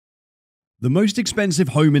The most expensive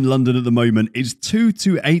home in London at the moment is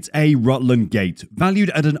 228A Rutland Gate, valued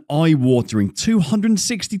at an eye-watering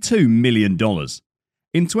 $262 million.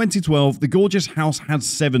 In 2012, the gorgeous house had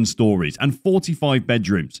 7 stories and 45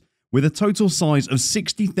 bedrooms, with a total size of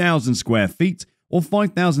 60,000 square feet or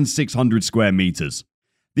 5,600 square meters.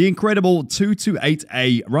 The incredible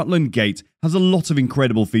 228A Rutland Gate has a lot of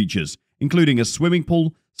incredible features, including a swimming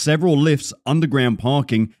pool, several lifts, underground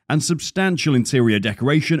parking, and substantial interior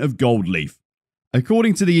decoration of gold leaf.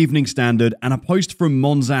 According to the Evening Standard and a post from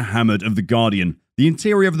Monzer Hammoud of The Guardian, the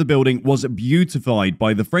interior of the building was beautified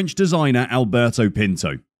by the French designer Alberto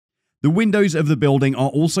Pinto. The windows of the building are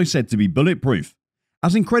also said to be bulletproof.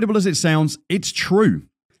 As incredible as it sounds, it's true.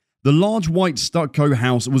 The large white stucco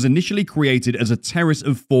house was initially created as a terrace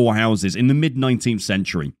of 4 houses in the mid-19th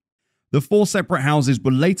century. The 4 separate houses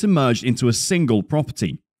were later merged into a single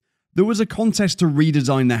property. There was a contest to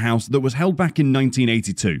redesign the house that was held back in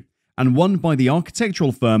 1982 and won by the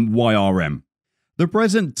architectural firm YRM. The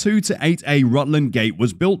present 228A Rutland Gate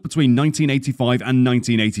was built between 1985 and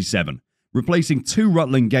 1987, replacing 2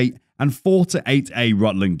 Rutland Gate and 428A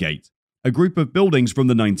Rutland Gate, a group of buildings from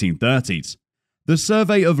the 1930s. The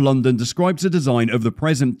Survey of London describes the design of the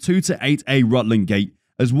present 228A Rutland Gate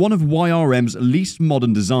as one of YRM's least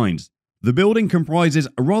modern designs. The building comprises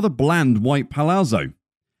a rather bland white palazzo.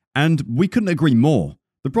 And we couldn't agree more.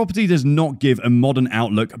 The property does not give a modern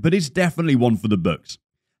outlook, but it's definitely one for the books.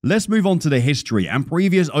 Let's move on to the history and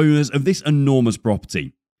previous owners of this enormous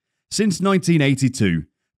property. Since 1982,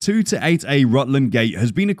 228A Rutland Gate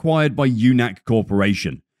has been acquired by UNAC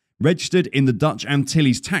Corporation, registered in the Dutch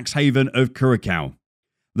Antilles tax haven of Curaçao.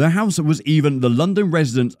 The house was even the London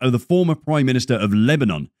residence of the former Prime Minister of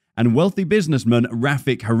Lebanon and wealthy businessman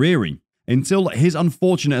Rafik Hariri, until his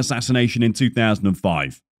unfortunate assassination in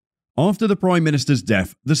 2005. After the Prime Minister's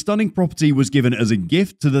death, the stunning property was given as a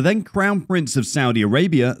gift to the then Crown Prince of Saudi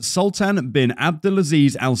Arabia, Sultan bin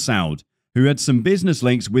Abdulaziz Al Saud, who had some business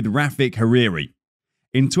links with Rafik Hariri.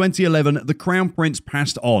 In 2011, the Crown Prince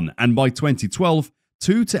passed on, and by 2012,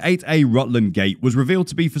 228A Rutland Gate was revealed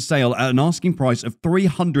to be for sale at an asking price of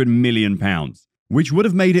 £300 million, which would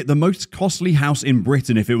have made it the most costly house in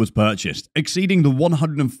Britain if it was purchased, exceeding the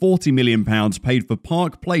 £140 million paid for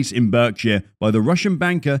Park Place in Berkshire by the Russian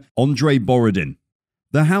banker Andrei Borodin.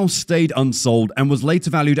 The house stayed unsold and was later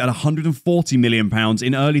valued at £140 million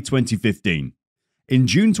in early 2015. In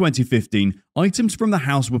June 2015, items from the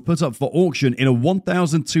house were put up for auction in a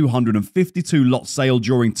 1,252 lot sale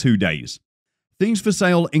during 2 days. Things for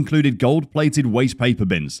sale included gold-plated waste paper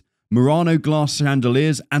bins, Murano glass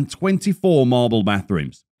chandeliers, and 24 marble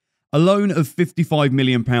bathrooms. A loan of £55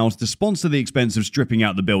 million to sponsor the expense of stripping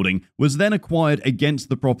out the building was then acquired against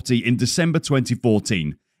the property in December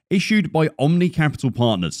 2014, issued by Omni Capital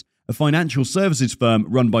Partners, a financial services firm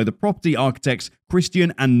run by the property architects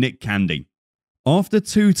Christian and Nick Candy. After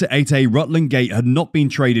 228A Rutland Gate had not been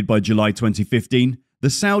traded by July 2015, the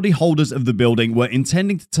Saudi holders of the building were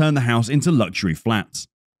intending to turn the house into luxury flats.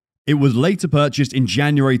 It was later purchased in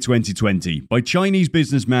January 2020 by Chinese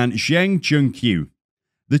businessman Zheng Chunqiu.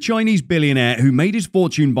 The Chinese billionaire who made his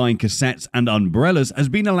fortune buying cassettes and umbrellas has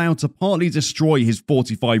been allowed to partly destroy his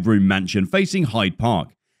 45-room mansion facing Hyde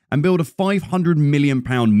Park and build a £500 million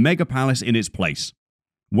mega palace in its place.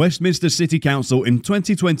 Westminster City Council in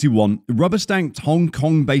 2021 rubber-stamped Hong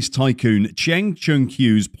Kong-based tycoon Cheng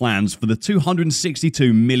Chunqiu's plans for the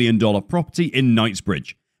 $262 million property in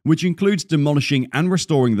Knightsbridge, which includes demolishing and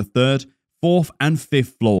restoring the 3rd, 4th and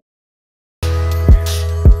 5th floor.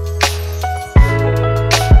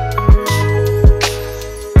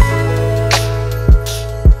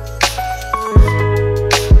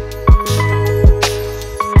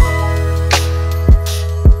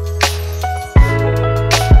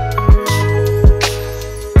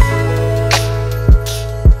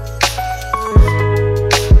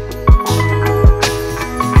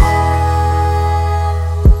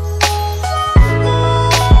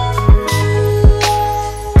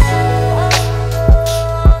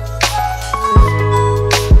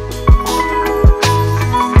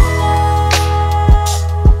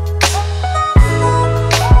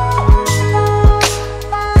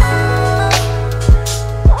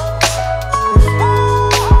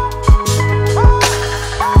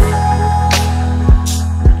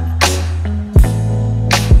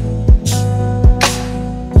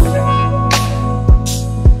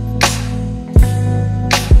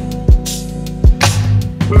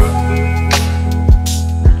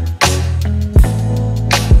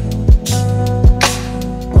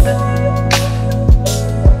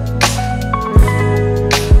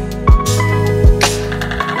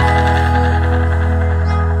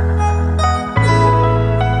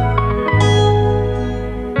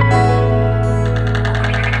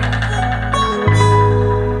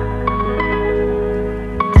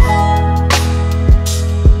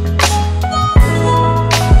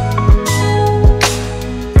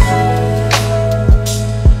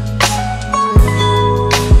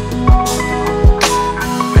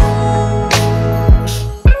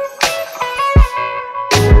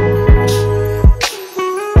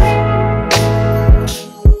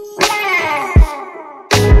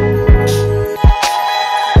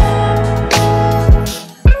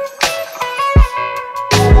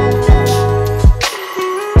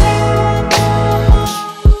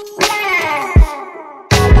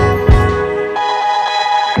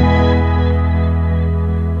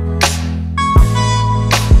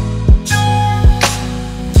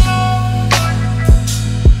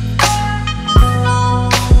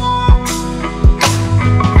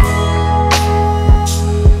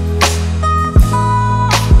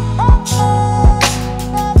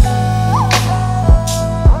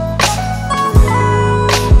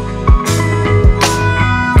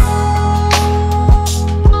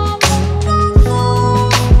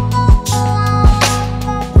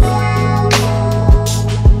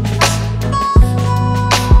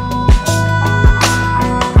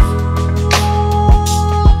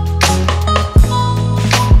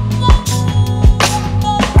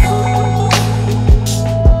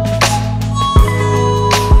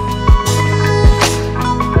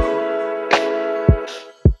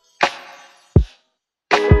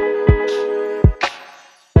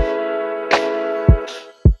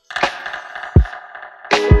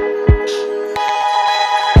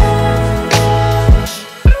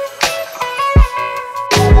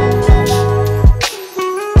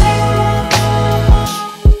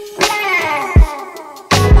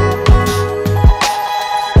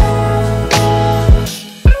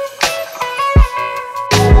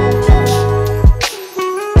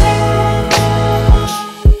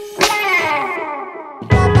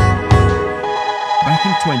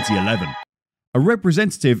 2011. A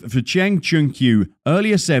representative for Cheng Chung-kyu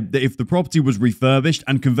earlier said that if the property was refurbished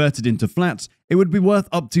and converted into flats, it would be worth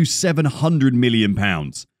up to £700 million.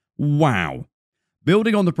 Wow.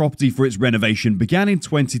 Building on the property for its renovation began in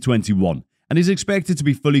 2021 and is expected to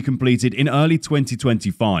be fully completed in early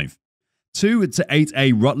 2025. 2 to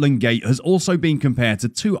 8A Rutland Gate has also been compared to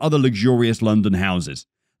 2 other luxurious London houses.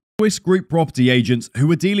 Swiss group property agents who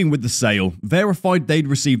were dealing with the sale verified they'd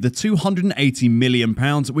received the £280 million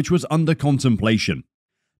which was under contemplation.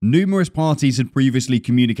 Numerous parties had previously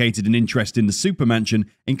communicated an interest in the supermansion,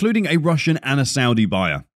 including a Russian and a Saudi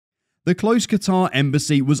buyer. The close Qatar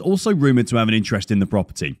embassy was also rumoured to have an interest in the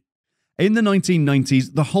property. In the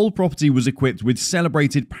 1990s, the whole property was equipped with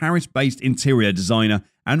celebrated Paris-based interior designer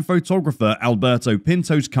and photographer Alberto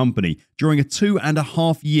Pinto's company during a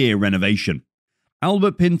 2.5-year renovation.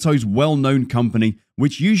 Albert Pinto's well-known company,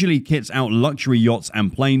 which usually kits out luxury yachts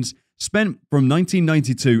and planes, spent from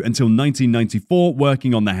 1992 until 1994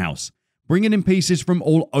 working on the house, bringing in pieces from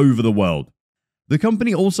all over the world. The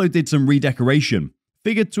company also did some redecoration,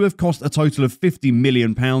 figured to have cost a total of £50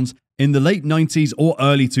 million in the late 90s or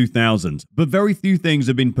early 2000s, but very few things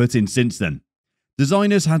have been put in since then.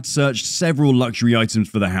 Designers had searched several luxury items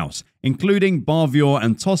for the house, including Barvior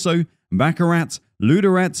and Tosso, Baccarat,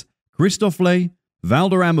 Luderet, Christofle,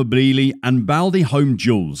 Valderrama Mobili and Baldi Home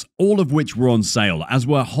Jewels, all of which were on sale, as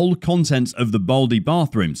were whole contents of the Baldi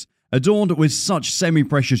bathrooms, adorned with such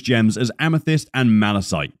semi-precious gems as amethyst and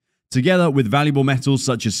malachite, together with valuable metals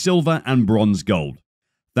such as silver and bronze gold.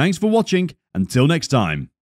 Thanks for watching, until next time.